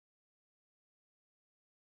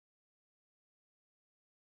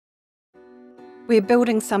We're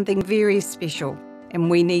building something very special, and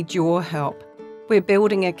we need your help. We're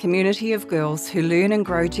building a community of girls who learn and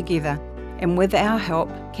grow together, and with our help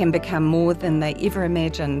can become more than they ever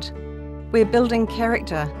imagined. We're building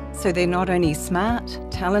character so they're not only smart,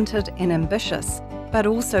 talented and ambitious, but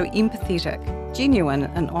also empathetic, genuine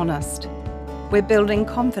and honest. We're building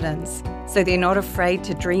confidence so they're not afraid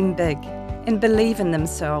to dream big and believe in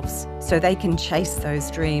themselves so they can chase those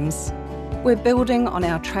dreams. We're building on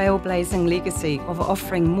our trailblazing legacy of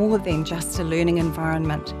offering more than just a learning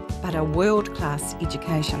environment, but a world-class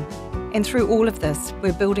education. And through all of this,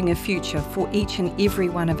 we're building a future for each and every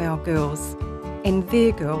one of our girls, and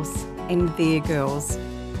their girls, and their girls.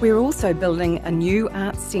 We're also building a new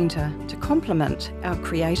arts centre to complement our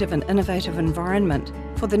creative and innovative environment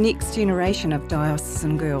for the next generation of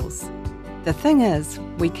diocesan girls. The thing is,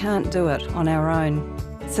 we can't do it on our own.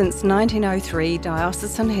 Since 1903,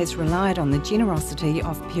 Diocesan has relied on the generosity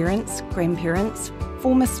of parents, grandparents,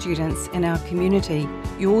 former students in our community.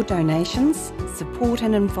 Your donations, support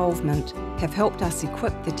and involvement have helped us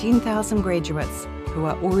equip the 10,000 graduates who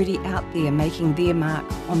are already out there making their mark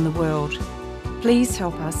on the world. Please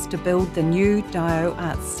help us to build the new Dio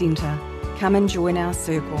Arts Centre. Come and join our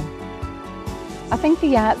circle. I think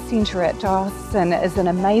the Arts Centre at Diocesan is an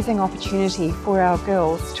amazing opportunity for our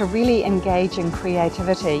girls to really engage in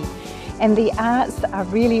creativity, and the arts are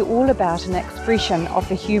really all about an expression of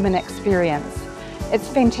the human experience. It's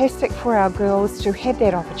fantastic for our girls to have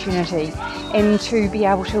that opportunity and to be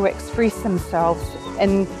able to express themselves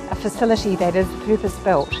in a facility that is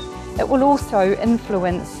purpose-built. It will also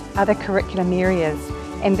influence other curriculum areas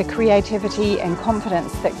and the creativity and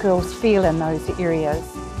confidence that girls feel in those areas.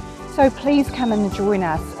 So please come and join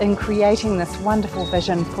us in creating this wonderful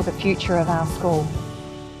vision for the future of our school.